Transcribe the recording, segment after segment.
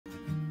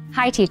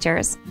Hi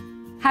teachers!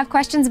 Have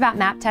questions about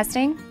MAP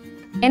testing?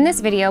 In this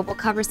video, we'll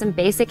cover some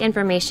basic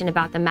information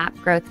about the MAP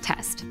growth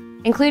test,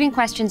 including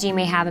questions you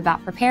may have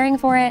about preparing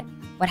for it,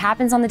 what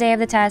happens on the day of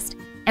the test,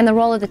 and the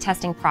role of the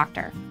testing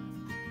proctor.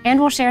 And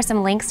we'll share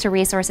some links to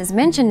resources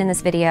mentioned in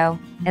this video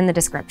in the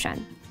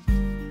description.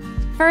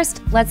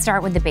 First, let's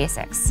start with the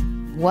basics.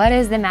 What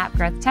is the MAP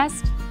growth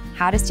test?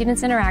 How do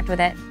students interact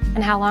with it?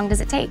 And how long does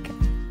it take?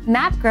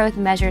 MAP growth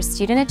measures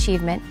student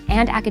achievement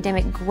and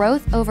academic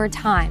growth over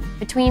time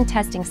between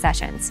testing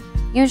sessions,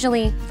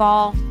 usually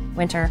fall,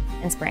 winter,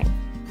 and spring.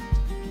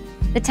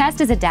 The test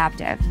is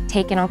adaptive,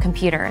 taken on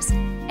computers,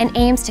 and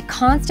aims to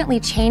constantly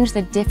change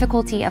the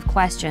difficulty of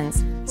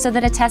questions so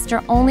that a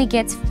tester only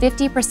gets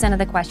 50% of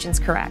the questions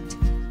correct.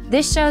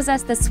 This shows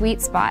us the sweet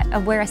spot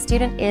of where a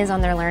student is on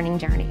their learning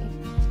journey.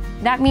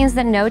 That means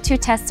that no two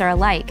tests are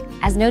alike,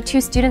 as no two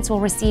students will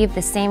receive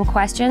the same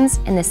questions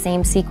in the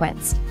same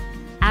sequence.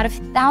 Out of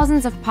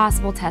thousands of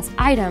possible test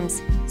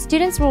items,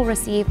 students will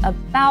receive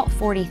about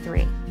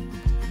 43.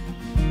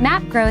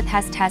 MAP growth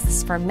has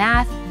tests for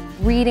math,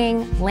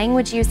 reading,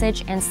 language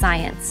usage, and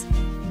science.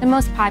 The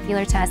most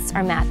popular tests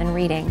are math and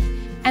reading,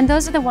 and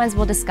those are the ones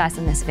we'll discuss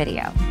in this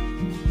video.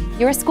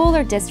 Your school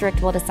or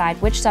district will decide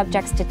which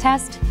subjects to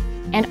test,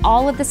 and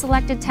all of the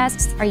selected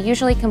tests are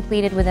usually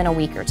completed within a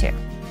week or two.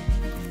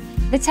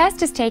 The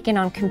test is taken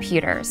on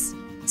computers.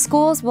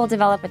 Schools will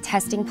develop a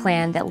testing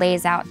plan that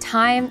lays out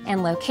time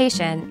and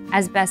location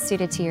as best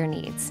suited to your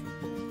needs.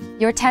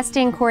 Your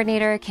testing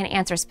coordinator can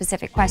answer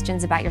specific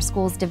questions about your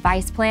school's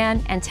device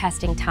plan and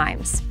testing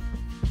times.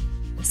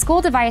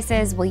 School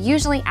devices will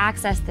usually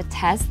access the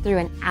test through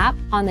an app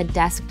on the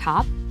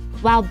desktop,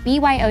 while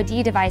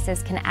BYOD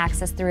devices can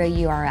access through a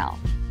URL.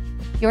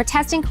 Your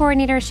testing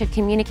coordinator should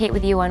communicate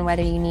with you on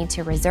whether you need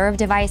to reserve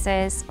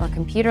devices or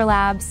computer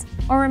labs,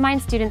 or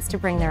remind students to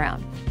bring their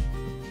own.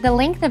 The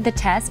length of the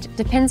test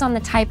depends on the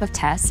type of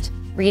test,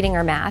 reading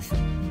or math,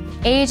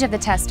 age of the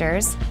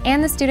testers,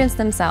 and the students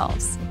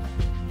themselves.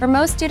 For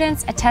most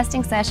students, a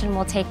testing session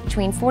will take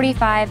between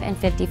 45 and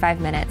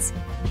 55 minutes,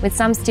 with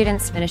some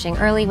students finishing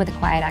early with a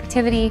quiet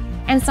activity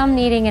and some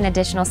needing an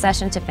additional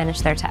session to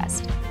finish their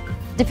test.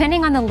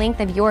 Depending on the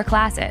length of your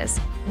classes,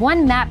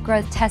 one MAP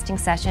growth testing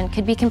session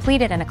could be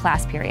completed in a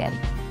class period.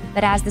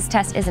 But as this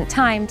test isn't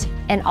timed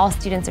and all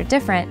students are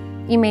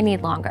different, you may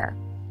need longer.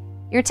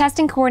 Your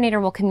testing coordinator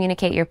will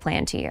communicate your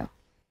plan to you.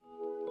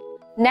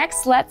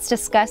 Next, let's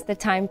discuss the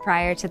time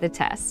prior to the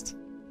test.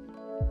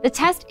 The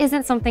test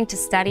isn't something to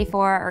study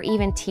for or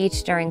even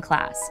teach during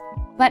class,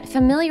 but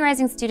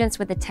familiarizing students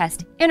with the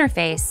test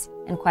interface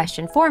and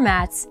question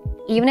formats,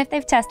 even if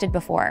they've tested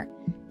before,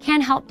 can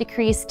help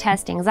decrease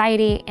test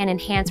anxiety and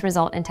enhance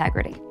result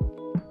integrity.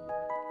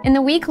 In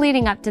the week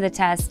leading up to the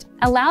test,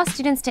 allow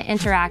students to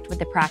interact with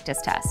the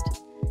practice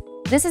test.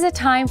 This is a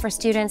time for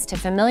students to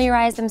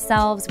familiarize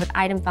themselves with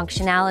item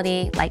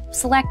functionality like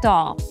select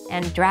all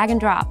and drag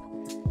and drop.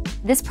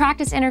 This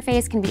practice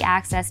interface can be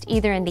accessed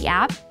either in the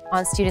app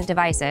on student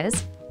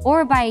devices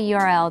or by a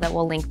URL that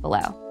we'll link below.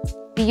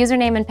 The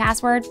username and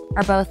password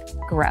are both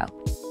GROW.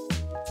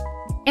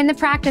 In the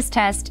practice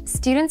test,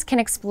 students can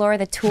explore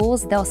the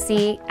tools they'll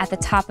see at the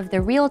top of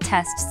the real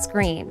test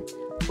screen,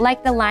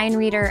 like the line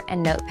reader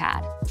and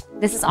notepad.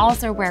 This is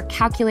also where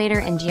calculator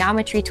and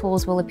geometry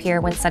tools will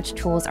appear when such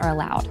tools are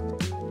allowed.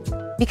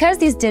 Because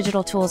these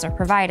digital tools are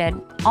provided,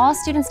 all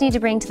students need to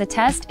bring to the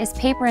test is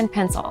paper and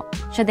pencil,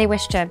 should they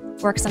wish to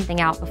work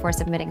something out before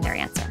submitting their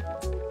answer.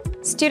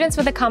 Students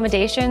with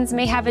accommodations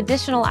may have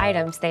additional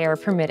items they are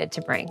permitted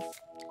to bring.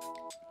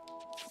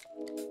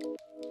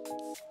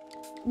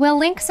 We'll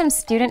link some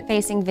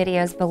student-facing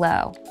videos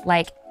below,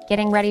 like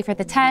getting ready for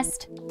the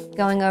test,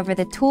 going over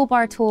the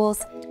toolbar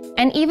tools,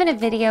 and even a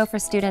video for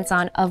students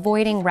on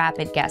avoiding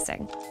rapid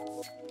guessing.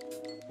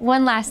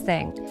 One last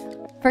thing.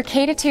 For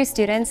K-2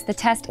 students, the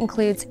test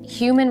includes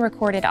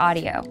human-recorded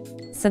audio,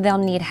 so they'll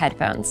need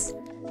headphones.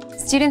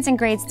 Students in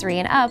grades 3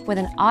 and up with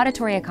an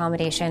auditory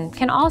accommodation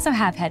can also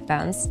have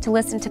headphones to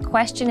listen to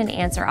question and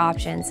answer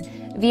options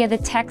via the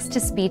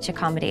text-to-speech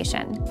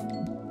accommodation.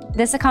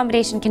 This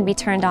accommodation can be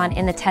turned on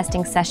in the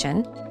testing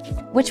session,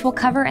 which we'll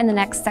cover in the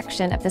next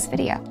section of this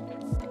video.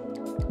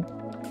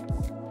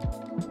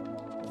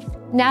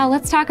 Now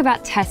let's talk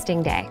about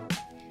testing day.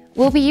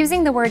 We'll be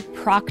using the word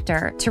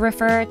proctor to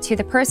refer to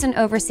the person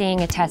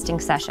overseeing a testing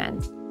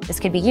session. This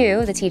could be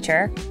you, the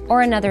teacher,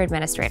 or another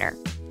administrator.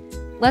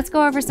 Let's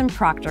go over some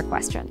proctor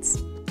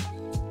questions.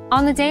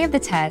 On the day of the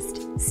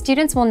test,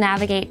 students will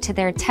navigate to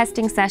their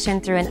testing session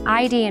through an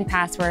ID and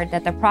password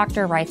that the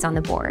proctor writes on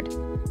the board.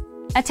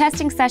 A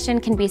testing session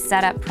can be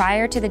set up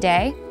prior to the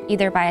day,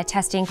 either by a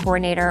testing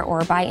coordinator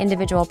or by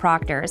individual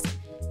proctors,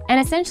 and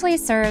essentially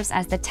serves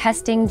as the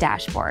testing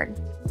dashboard.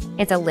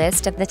 It's a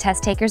list of the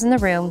test takers in the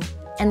room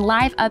and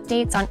live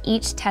updates on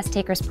each test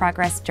taker's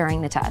progress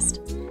during the test.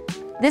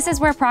 This is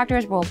where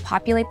proctors will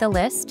populate the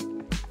list,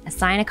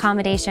 assign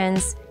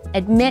accommodations,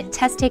 admit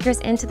test takers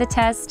into the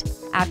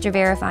test after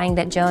verifying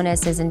that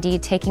Jonas is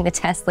indeed taking the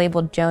test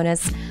labeled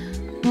Jonas,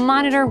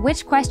 monitor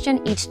which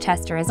question each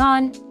tester is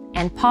on,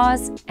 and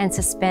pause and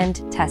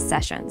suspend test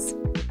sessions.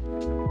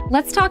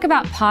 Let's talk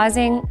about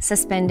pausing,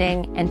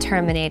 suspending, and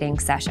terminating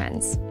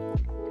sessions.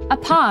 A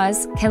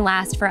pause can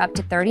last for up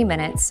to 30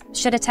 minutes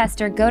should a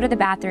tester go to the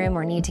bathroom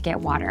or need to get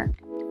water.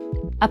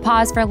 A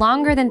pause for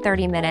longer than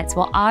 30 minutes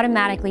will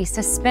automatically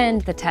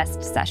suspend the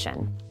test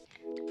session.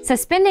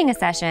 Suspending a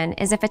session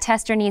is if a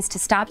tester needs to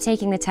stop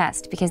taking the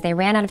test because they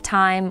ran out of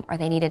time or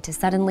they needed to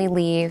suddenly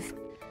leave.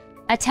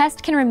 A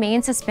test can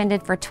remain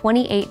suspended for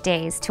 28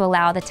 days to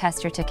allow the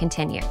tester to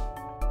continue.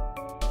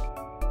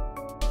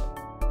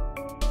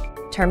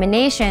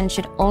 Termination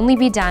should only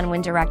be done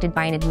when directed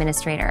by an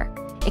administrator.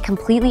 It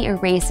completely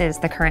erases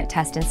the current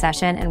test in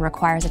session and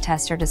requires a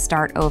tester to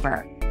start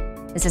over.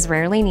 This is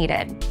rarely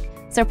needed.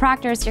 So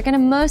proctors, you're going to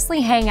mostly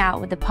hang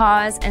out with the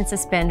pause and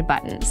suspend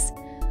buttons.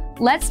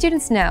 Let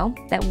students know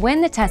that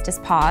when the test is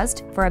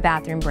paused for a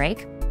bathroom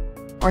break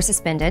or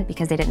suspended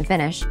because they didn't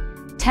finish,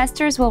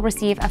 testers will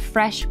receive a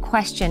fresh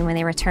question when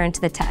they return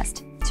to the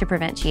test to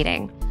prevent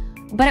cheating,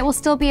 but it will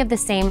still be of the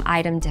same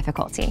item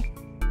difficulty.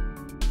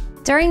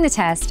 During the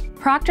test,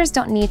 proctors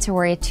don't need to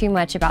worry too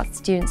much about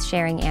students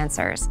sharing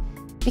answers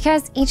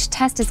because each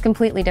test is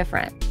completely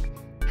different.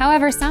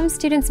 However, some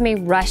students may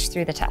rush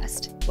through the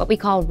test, what we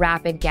call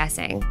rapid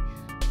guessing.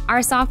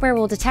 Our software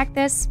will detect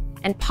this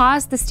and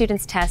pause the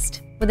student's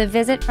test with a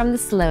visit from the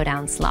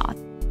slowdown sloth.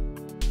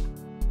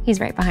 He's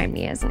right behind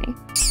me, isn't he?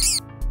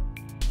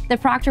 The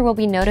proctor will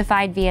be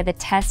notified via the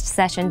test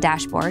session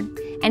dashboard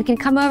and can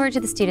come over to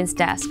the student's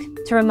desk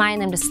to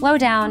remind them to slow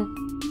down,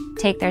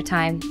 take their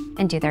time,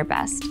 and do their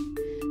best.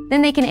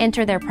 Then they can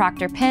enter their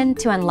proctor PIN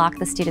to unlock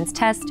the student's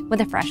test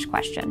with a fresh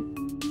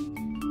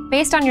question.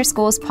 Based on your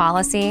school's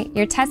policy,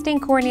 your testing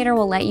coordinator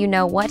will let you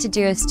know what to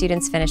do if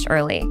students finish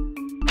early.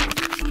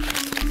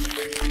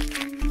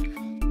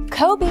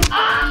 Kobe!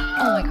 Oh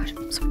my gosh,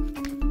 I'm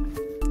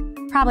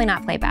sorry. Probably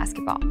not play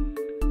basketball.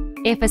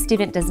 If a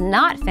student does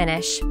not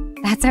finish,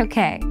 that's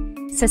okay.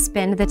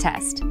 Suspend the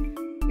test.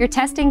 Your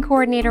testing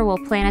coordinator will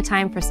plan a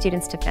time for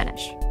students to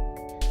finish.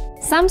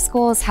 Some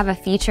schools have a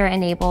feature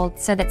enabled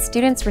so that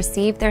students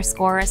receive their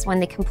scores when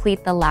they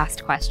complete the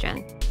last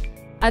question.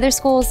 Other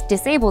schools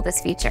disable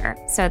this feature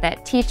so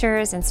that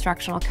teachers,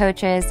 instructional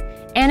coaches,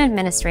 and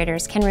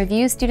administrators can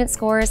review student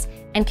scores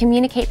and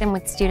communicate them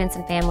with students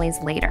and families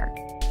later.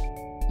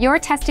 Your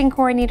testing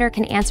coordinator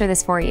can answer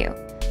this for you,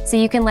 so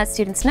you can let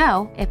students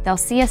know if they'll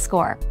see a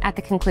score at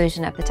the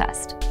conclusion of the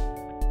test.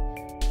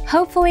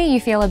 Hopefully, you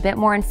feel a bit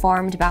more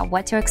informed about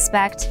what to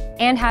expect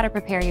and how to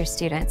prepare your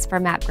students for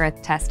MAP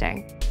growth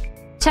testing.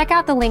 Check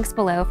out the links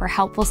below for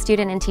helpful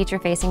student and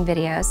teacher-facing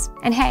videos,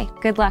 and hey,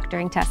 good luck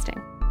during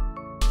testing.